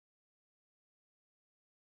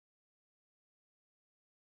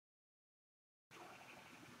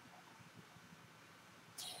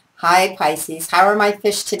Hi Pisces, how are my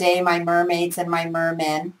fish today, my mermaids and my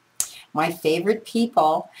mermen? My favorite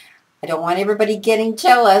people. I don't want everybody getting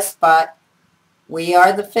jealous, but we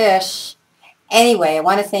are the fish. Anyway, I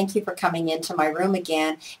want to thank you for coming into my room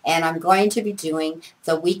again, and I'm going to be doing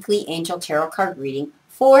the weekly angel tarot card reading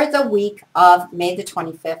for the week of May the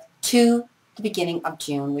 25th to the beginning of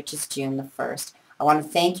June, which is June the 1st. I want to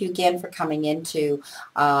thank you again for coming in to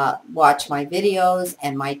watch my videos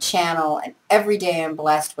and my channel, and every day I'm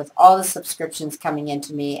blessed with all the subscriptions coming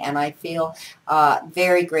into me, and I feel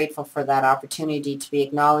very grateful for that opportunity to be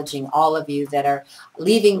acknowledging all of you that are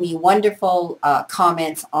leaving me wonderful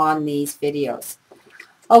comments on these videos.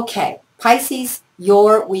 Okay, Pisces,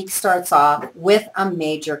 your week starts off with a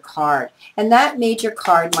major card. And that major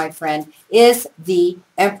card, my friend, is the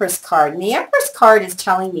Empress card. And the Empress card is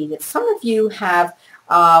telling me that some of you have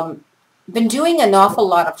been doing an awful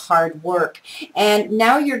lot of hard work. And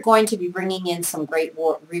now you're going to be bringing in some great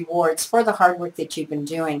rewards for the hard work that you've been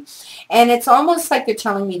doing. And it's almost like they're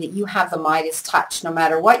telling me that you have the Midas touch. No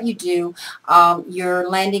matter what you do, you're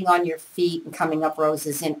landing on your feet and coming up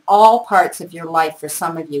roses in all parts of your life for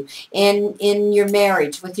some of you. In your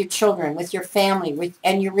marriage, with your children, with your family,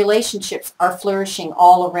 and your relationships are flourishing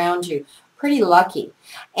all around you. Pretty lucky.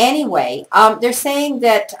 Anyway, they're saying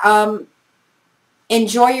that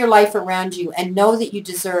enjoy your life around you and know that you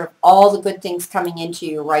deserve all the good things coming into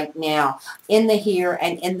you right now, in the here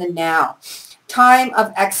and in the now. Time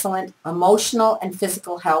of excellent emotional and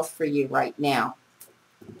physical health for you right now.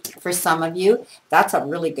 For some of you, that's a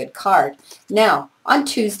really good card. Now, on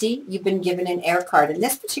Tuesday, you've been given an air card, and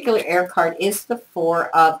this particular air card is the Four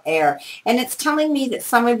of Air, and it's telling me that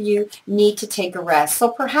some of you need to take a rest. So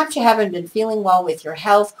perhaps you haven't been feeling well with your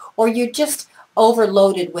health, or you're just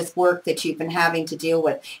overloaded with work that you've been having to deal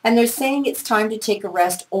with. And they're saying it's time to take a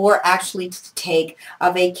rest or actually to take a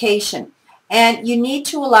vacation. And you need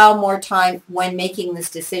to allow more time when making this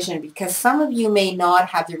decision, because some of you may not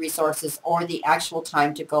have the resources or the actual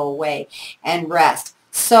time to go away and rest.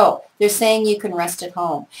 So they're saying you can rest at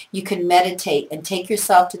home. You can meditate and take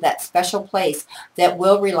yourself to that special place that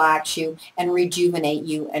will relax you and rejuvenate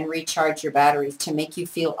you and recharge your batteries to make you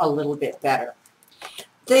feel a little bit better.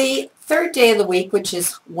 The third day of the week, which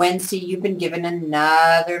is Wednesday, you've been given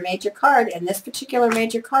another major card, and this particular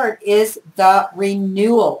major card is the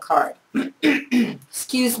Renewal card.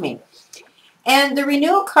 Excuse me. And the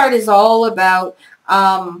Renewal card is all about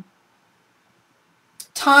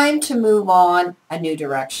time to move on a new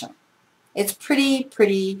direction. It's pretty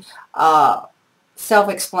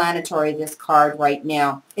self-explanatory, this card right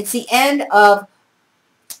now. It's the end of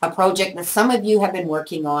a project that some of you have been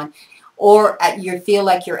working on, or you feel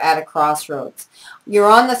like you're at a crossroads.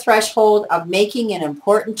 You're on the threshold of making an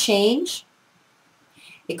important change.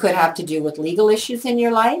 It could have to do with legal issues in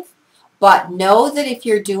your life, but know that if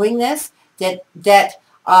you're doing this, these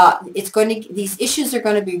issues are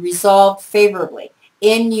going to be resolved favorably,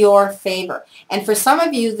 in your favor. And for some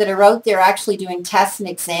of you that are out there actually doing tests and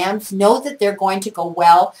exams, know that they're going to go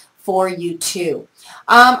well for you too.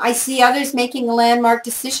 I see others making a landmark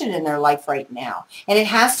decision in their life right now, and it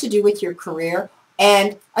has to do with your career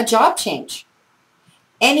and a job change.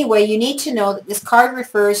 Anyway, you need to know that this card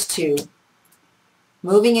refers to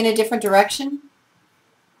moving in a different direction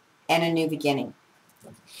and a new beginning.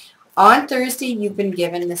 On Thursday, you've been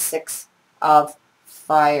given the Six of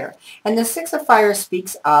Fire, and the Six of Fire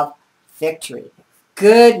speaks of victory.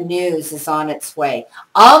 Good news is on its way,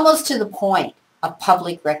 almost to the point of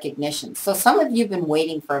public recognition. So some of you have been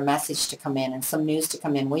waiting for a message to come in and some news to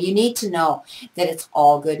come in. Well, you need to know that it's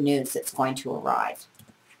all good news that's going to arrive.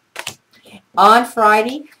 On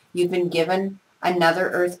Friday, you've been given another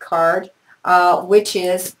Earth card, which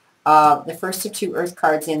is the first of two Earth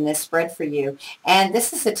cards in this spread for you. And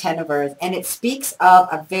this is the Ten of Earth, and it speaks of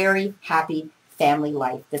a very happy family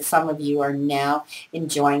life that some of you are now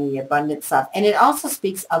enjoying the abundance of. And it also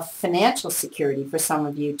speaks of financial security for some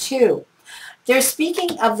of you too. They're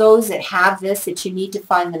speaking of those that have this, that you need to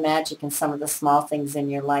find the magic in some of the small things in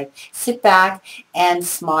your life. Sit back and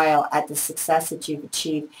smile at the success that you've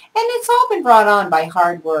achieved. And it's all been brought on by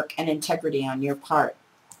hard work and integrity on your part.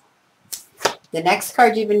 The next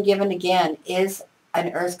card you've been given again is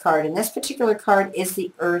an Earth card. And this particular card is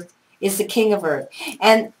the King of Earth.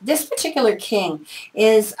 And this particular king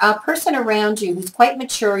is a person around you who's quite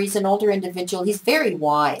mature. He's an older individual. He's very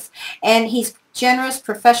wise. And he's generous,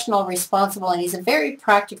 professional, responsible, and he's a very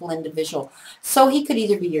practical individual. So he could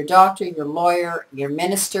either be your doctor, your lawyer, your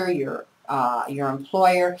minister, your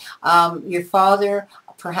employer, your father,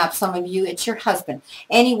 Perhaps some of you, it's your husband.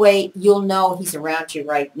 Anyway, you'll know he's around you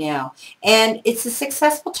right now. And it's a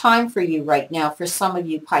successful time for you right now, for some of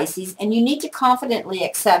you Pisces, and you need to confidently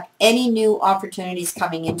accept any new opportunities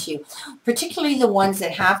coming into you, particularly the ones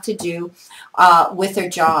that have to do with their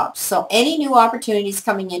jobs. So any new opportunities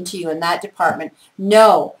coming into you in that department,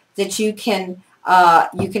 know that you can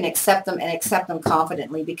accept them, and accept them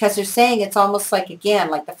confidently, because they're saying it's almost like, again,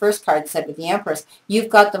 like the first card said with the Empress, you've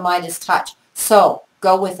got the Midas touch. So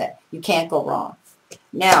go with it. You can't go wrong.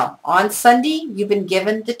 Now, on Sunday, you've been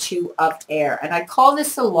given the Two of Air, and I call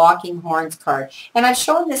this the Locking Horns card. And I've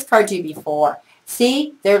shown this card to you before.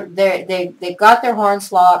 See, they've got their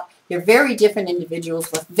horns locked. They're very different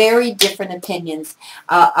individuals with very different opinions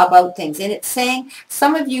about things. And it's saying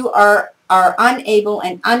some of you are unable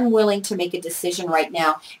and unwilling to make a decision right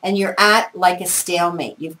now, and you're at like a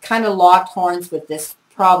stalemate. You've kind of locked horns with this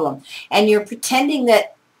problem, and you're pretending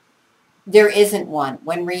that there isn't one,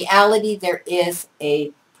 when reality there is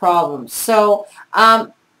a problem. So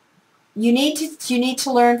you need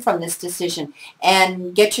to learn from this decision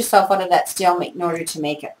and get yourself out of that stalemate in order to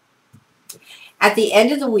make it. At the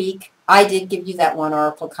end of the week, I did give you that one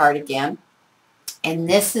oracle card again, and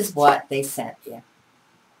this is what they sent you.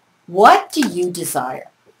 What do you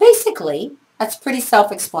desire? Basically, that's pretty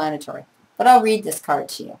self-explanatory, but I'll read this card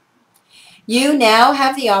to you. You now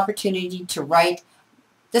have the opportunity to write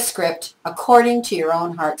the script according to your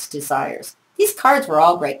own heart's desires. These cards were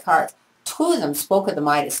all great cards. Two of them spoke of the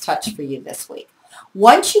Midas touch for you this week.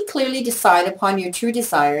 Once you clearly decide upon your true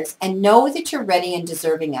desires and know that you're ready and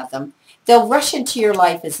deserving of them, they'll rush into your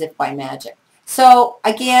life as if by magic. So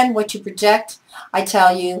again, what you project, I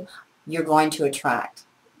tell you, you're going to attract.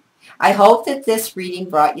 I hope that this reading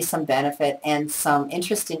brought you some benefit and some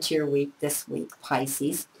interest into your week this week,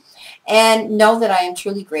 Pisces. And know that I am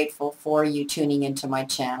truly grateful for you tuning into my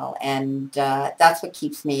channel. And that's what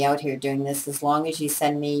keeps me out here doing this. As long as you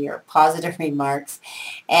send me your positive remarks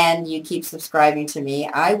and you keep subscribing to me,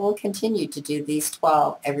 I will continue to do these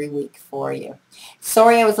 12 every week for you.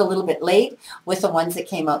 Sorry I was a little bit late with the ones that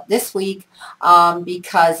came out this week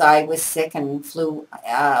because I was sick and flew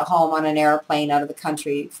home on an airplane out of the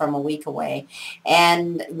country from a week away.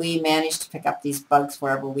 And we managed to pick up these bugs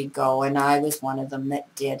wherever we go, and I was one of them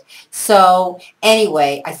that did. So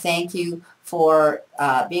anyway, I thank you for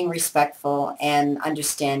being respectful and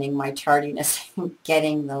understanding my tardiness in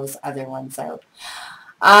getting those other ones out.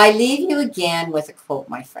 I leave you again with a quote,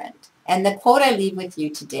 my friend. And the quote I leave with you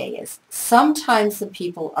today is, sometimes the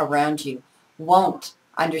people around you won't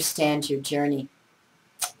understand your journey.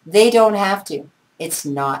 They don't have to. It's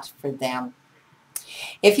not for them.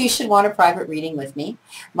 If you should want a private reading with me,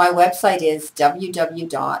 my website is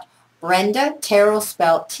www.Brenda,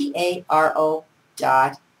 spelled TARO.info.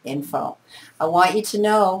 I want you to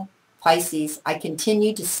know, Pisces, I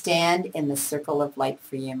continue to stand in the circle of light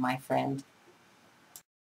for you, my friend.